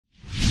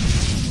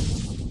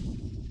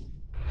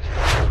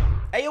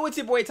Hey, yo, it's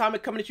your boy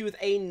Atomic coming at you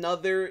with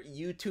another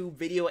YouTube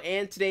video,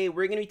 and today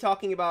we're going to be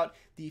talking about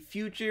the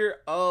future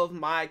of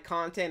my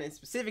content, and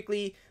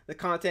specifically the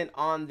content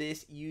on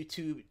this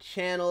YouTube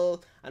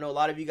channel. I know a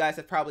lot of you guys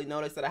have probably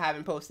noticed that I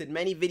haven't posted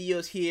many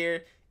videos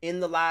here in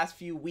the last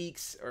few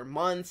weeks or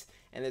months,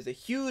 and there's a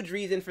huge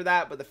reason for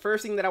that. But the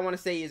first thing that I want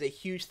to say is a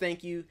huge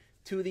thank you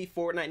to the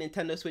Fortnite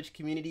Nintendo Switch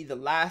community. The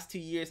last 2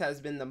 years has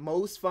been the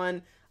most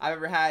fun I've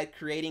ever had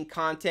creating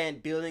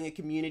content, building a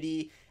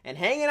community, and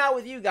hanging out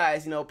with you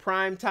guys. You know,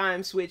 prime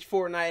time Switch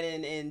Fortnite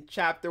in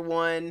Chapter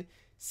 1,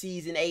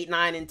 Season 8,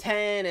 9, and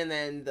 10, and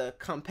then the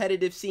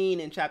competitive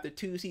scene in Chapter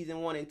 2,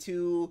 Season 1 and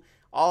 2,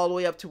 all the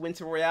way up to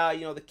Winter Royale.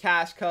 You know, the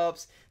Cash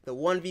Cups, the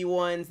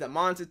 1v1s, the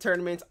Monster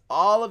Tournaments,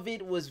 all of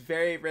it was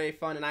very, very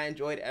fun, and I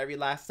enjoyed every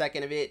last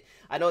second of it.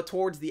 I know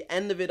towards the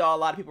end of it all, a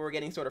lot of people were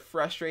getting sort of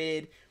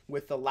frustrated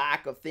with the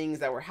lack of things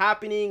that were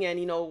happening, and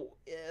you know,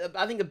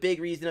 I think a big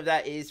reason of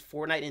that is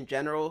Fortnite in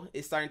general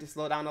is starting to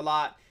slow down a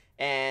lot,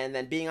 and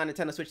then being on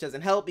Nintendo Switch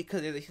doesn't help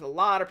because there's a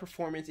lot of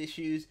performance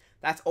issues.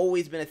 That's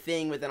always been a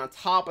thing, but then on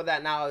top of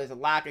that now there's a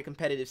lack of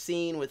competitive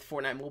scene with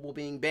Fortnite Mobile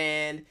being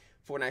banned,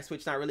 Fortnite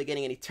Switch not really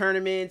getting any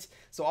tournaments,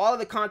 so all of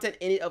the content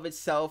in it of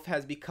itself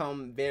has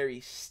become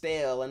very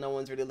stale and no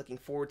one's really looking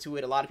forward to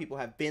it. A lot of people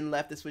have been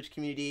left the Switch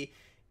community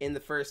in the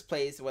first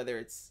place, whether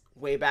it's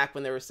way back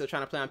when they were still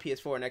trying to play on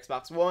PS4 and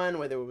Xbox One,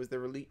 whether it was the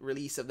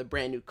release of the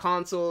brand new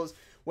consoles,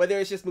 whether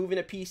it's just moving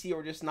to PC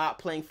or just not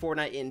playing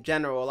Fortnite in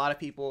general. A lot of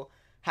people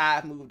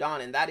have moved on,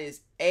 and that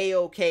is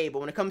a-okay. But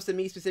when it comes to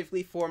me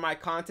specifically for my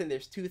content,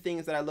 there's two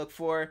things that I look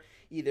for.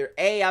 Either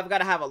A, I've got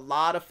to have a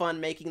lot of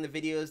fun making the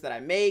videos that I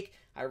make.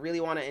 I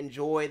really want to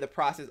enjoy the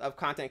process of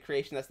content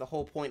creation. That's the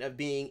whole point of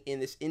being in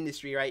this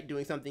industry, right?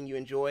 Doing something you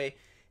enjoy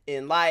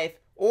in life.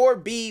 Or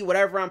B,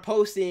 whatever I'm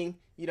posting,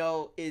 you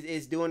know,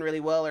 is doing really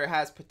well or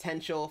has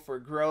potential for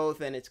growth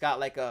and it's got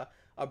like a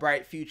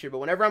bright future. But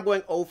whenever I'm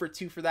going 0 for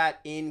 2 for that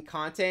in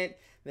content,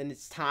 then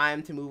it's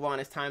time to move on.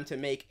 It's time to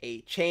make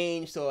a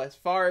change. So as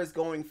far as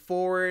going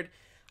forward,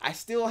 I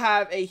still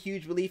have a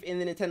huge belief in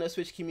the Nintendo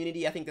Switch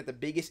community. I think that the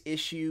biggest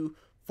issue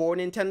for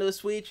Nintendo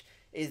Switch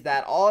is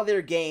that all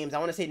their games, I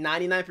want to say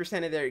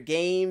 99% of their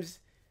games,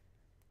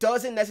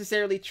 doesn't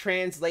necessarily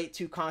translate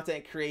to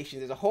content creation.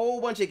 There's a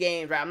whole bunch of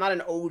games, right? I'm not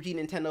an OG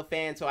Nintendo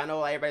fan, so I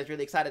know everybody's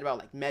really excited about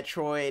like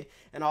Metroid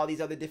and all these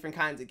other different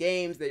kinds of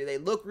games. They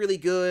look really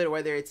good,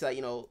 whether it's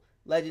you know,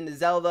 Legend of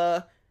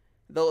Zelda,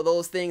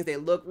 those things, they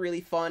look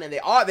really fun, and they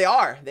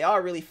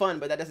are really fun,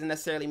 but that doesn't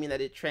necessarily mean that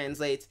it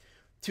translates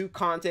to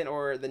content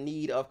or the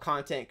need of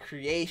content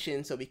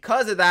creation. So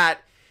because of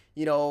that,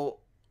 you know,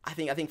 I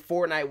think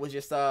Fortnite was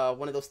just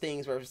one of those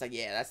things where it was just like,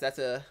 yeah, that's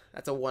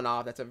a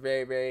one-off. That's a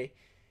very, very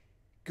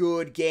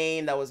good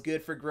game that was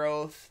good for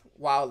growth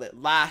while it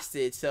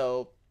lasted.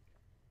 So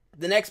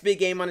the next big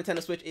game on Nintendo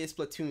Switch is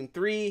Splatoon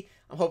 3.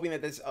 I'm hoping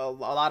that there's a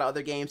lot of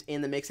other games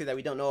in the mixer that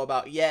we don't know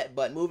about yet,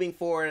 but moving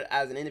forward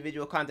as an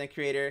individual content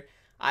creator,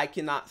 I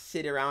cannot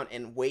sit around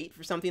and wait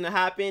for something to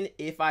happen.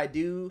 If I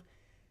do,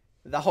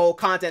 the whole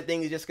content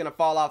thing is just gonna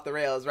fall off the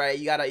rails, right?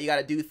 You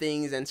gotta do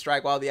things and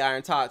strike while the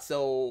iron's hot.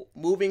 So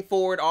moving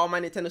forward, all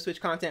my Nintendo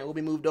Switch content will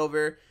be moved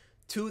over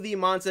to the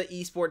Monza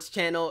Esports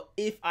channel.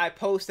 If I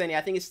post any, I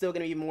think it's still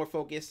going to be more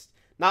focused,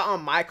 not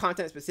on my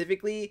content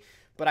specifically,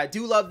 but I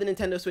do love the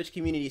Nintendo Switch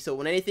community. So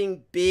when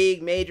anything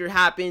big, major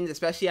happens,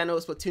 especially I know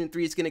Splatoon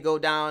 3 is going to go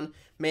down,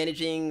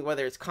 managing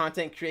whether it's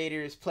content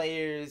creators,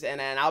 players, and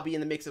I'll be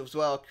in the mix as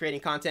well, creating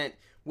content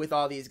with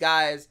all these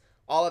guys.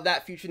 All of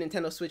that future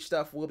Nintendo Switch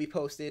stuff will be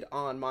posted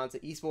on Monza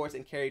Esports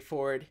and carried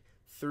forward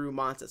through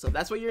Monza. So if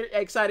that's what you're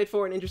excited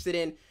for and interested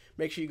in,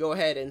 make sure you go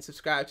ahead and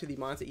subscribe to the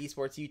Monza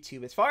Esports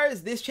YouTube. As far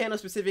as this channel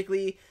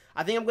specifically,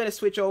 I think I'm going to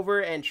switch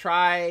over and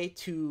try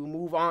to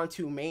move on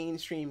to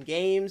mainstream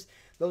games.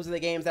 Those are the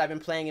games that I've been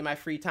playing in my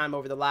free time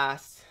over the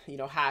last, you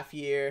know, half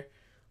year.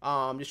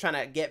 Just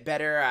trying to get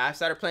better. I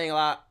started playing a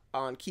lot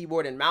on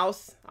keyboard and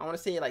mouse, I want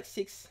to say like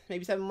 6,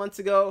 maybe 7 months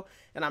ago,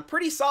 and I'm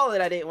pretty solid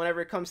at it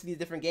whenever it comes to these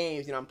different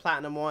games. You know, I'm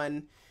Platinum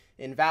 1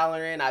 in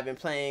Valorant. I've been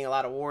playing a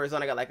lot of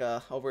Warzone. I got like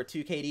over a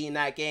 2 KD in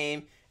that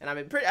game. And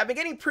I've been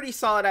getting pretty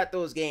solid at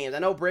those games. I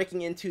know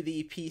breaking into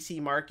the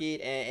PC market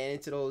and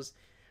into those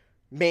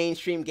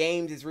mainstream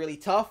games is really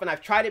tough. And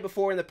I've tried it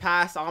before in the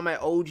past. All my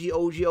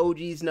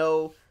OGs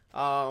know.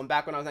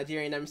 Back when I was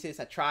Nigerian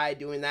Nemesis, I tried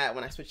doing that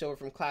when I switched over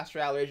from Clash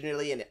Royale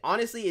originally. And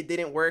honestly, it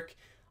didn't work.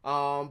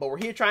 But we're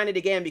here trying it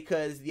again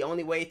because the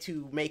only way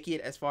to make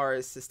it as far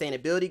as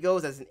sustainability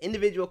goes as an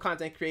individual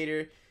content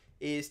creator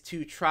is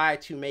to try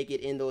to make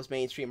it in those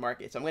mainstream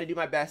markets. So I'm going to do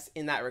my best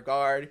in that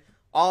regard.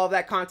 All of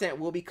that content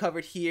will be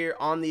covered here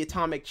on the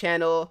Atomic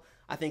channel.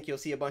 I think you'll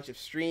see a bunch of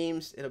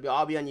streams. It'll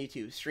all be on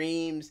YouTube.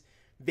 Streams,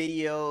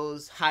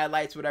 videos,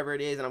 highlights, whatever it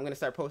is. And I'm going to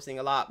start posting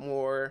a lot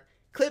more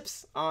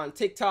clips on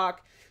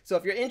TikTok. So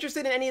if you're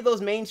interested in any of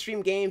those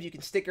mainstream games, you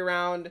can stick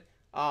around.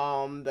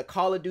 The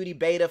Call of Duty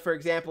beta, for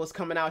example, is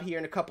coming out here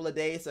in a couple of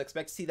days. So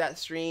expect to see that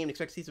streamed.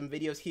 Expect to see some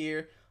videos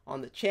here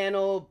on the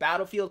channel.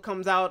 Battlefield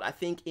comes out, I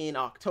think, in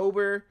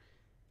October.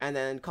 And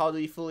then Call of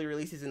Duty fully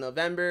releases in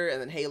November, and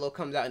then Halo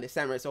comes out in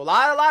December. So a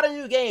lot of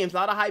new games, a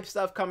lot of hype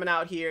stuff coming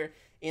out here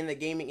in the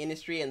gaming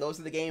industry, and those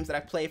are the games that I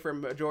play for a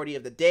majority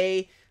of the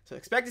day. So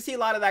expect to see a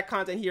lot of that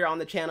content here on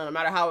the channel. No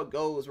matter how it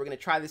goes, we're going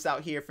to try this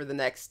out here for the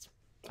next,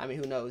 I mean,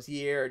 who knows,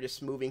 year, or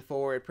just moving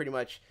forward pretty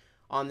much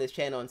on this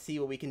channel and see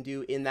what we can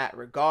do in that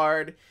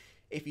regard.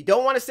 If you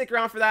don't want to stick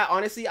around for that,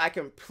 honestly, I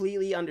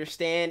completely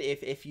understand.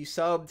 If you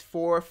subbed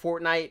for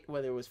Fortnite,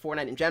 whether it was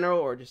Fortnite in general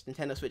or just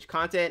Nintendo Switch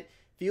content,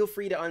 feel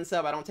free to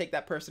unsub. I don't take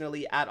that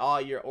personally at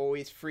all. You're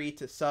always free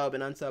to sub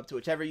and unsub to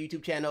whichever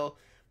YouTube channel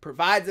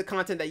provides the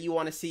content that you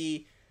want to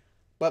see.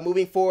 But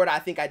moving forward, I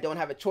think I don't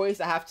have a choice.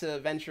 I have to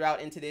venture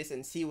out into this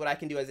and see what I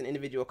can do as an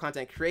individual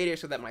content creator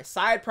so that my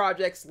side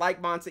projects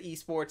like Monster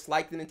Esports,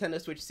 like the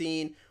Nintendo Switch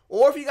scene,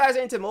 or if you guys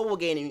are into mobile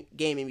gaming,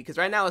 because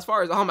right now, as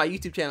far as all my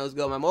YouTube channels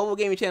go, my mobile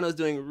gaming channel is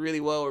doing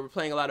really well. We're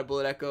playing a lot of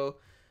Bullet Echo,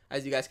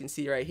 as you guys can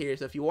see right here.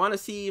 So if you want to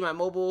see my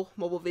mobile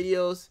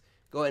videos,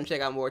 go ahead and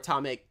check out more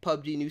Atomic.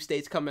 PUBG new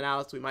states coming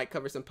out, so we might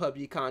cover some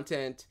PUBG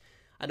content.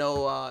 I know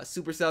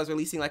Supercell's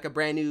releasing like a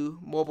brand new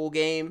mobile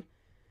game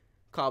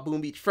called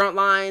Boom Beach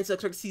Frontline, so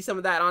expect to see some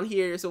of that on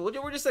here. So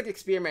we're just like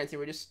experimenting.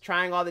 We're just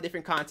trying all the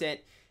different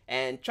content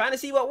and trying to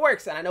see what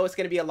works. And I know it's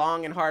going to be a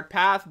long and hard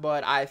path,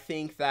 but I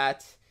think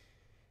that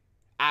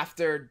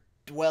after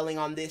dwelling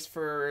on this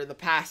for the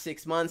past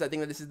 6 months, I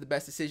think that this is the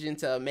best decision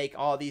to make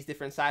all these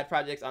different side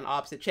projects on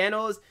opposite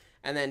channels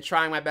and then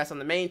trying my best on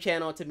the main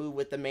channel to move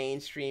with the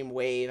mainstream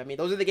wave. I mean,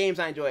 those are the games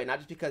I enjoy, not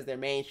just because they're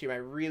mainstream. I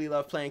really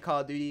love playing Call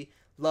of Duty,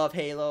 love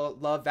Halo,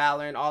 love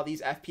Valorant, all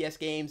these FPS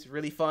games,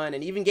 really fun.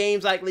 And even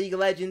games like League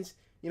of Legends,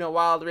 you know,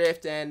 Wild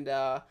Rift, and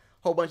a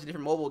whole bunch of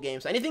different mobile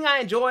games. So anything I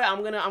enjoy,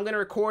 I'm gonna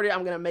record it.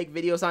 I'm gonna make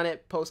videos on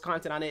it, post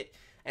content on it,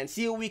 and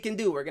see what we can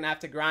do. We're gonna have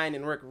to grind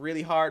and work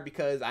really hard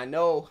because I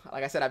know,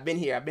 like I said, I've been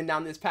here. I've been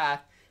down this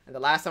path. And the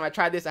last time I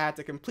tried this, I had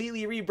to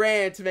completely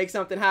rebrand to make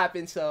something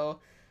happen. So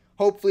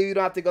hopefully we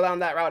don't have to go down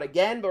that route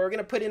again. But we're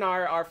gonna put in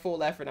our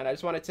full effort. And I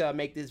just wanted to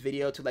make this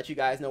video to let you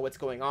guys know what's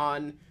going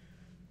on.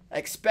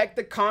 Expect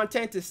the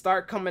content to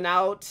start coming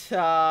out.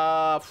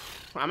 I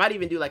might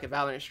even do like a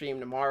Valorant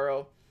stream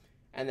tomorrow,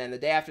 and then the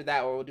day after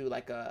that, we'll do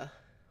like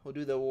we'll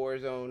do the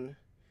Warzone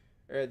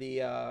or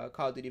the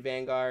Call of Duty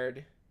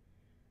Vanguard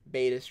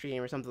beta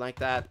stream or something like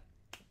that.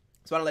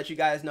 So I want to let you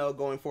guys know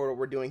going forward what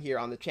we're doing here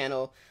on the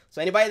channel.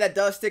 So anybody that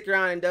does stick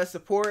around and does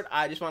support,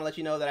 I just want to let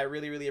you know that I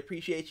really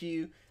appreciate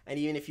you. And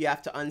even if you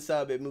have to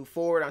unsub and move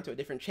forward onto a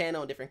different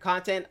channel, different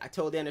content, I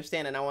totally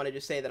understand. And I want to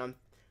just say that I'm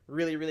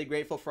really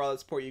grateful for all the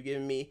support you've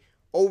given me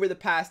over the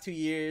past 2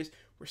 years.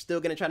 We're still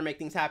going to try to make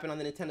things happen on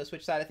the Nintendo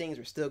Switch side of things.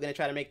 We're still going to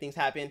try to make things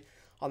happen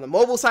on the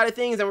mobile side of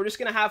things. And we're just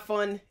going to have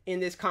fun in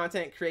this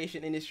content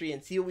creation industry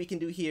and see what we can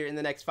do here in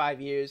the next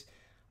 5 years.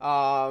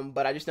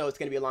 But I just know it's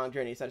going to be a long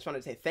journey. So I just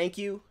wanted to say thank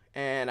you.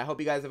 And I hope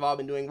you guys have all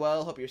been doing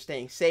well. Hope you're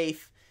staying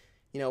safe.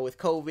 You know, with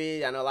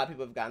COVID, I know a lot of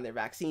people have gotten their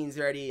vaccines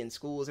ready and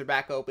schools are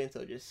back open.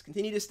 So just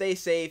continue to stay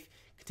safe.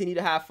 Continue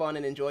to have fun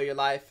and enjoy your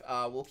life.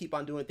 We'll keep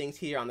on doing things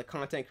here on the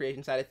content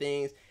creation side of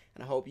things.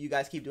 And I hope you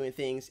guys keep doing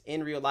things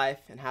in real life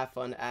and have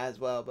fun as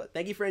well. But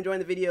thank you for enjoying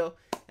the video.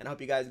 And I hope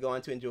you guys go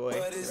on to enjoy the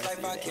rest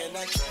of your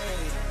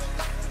day.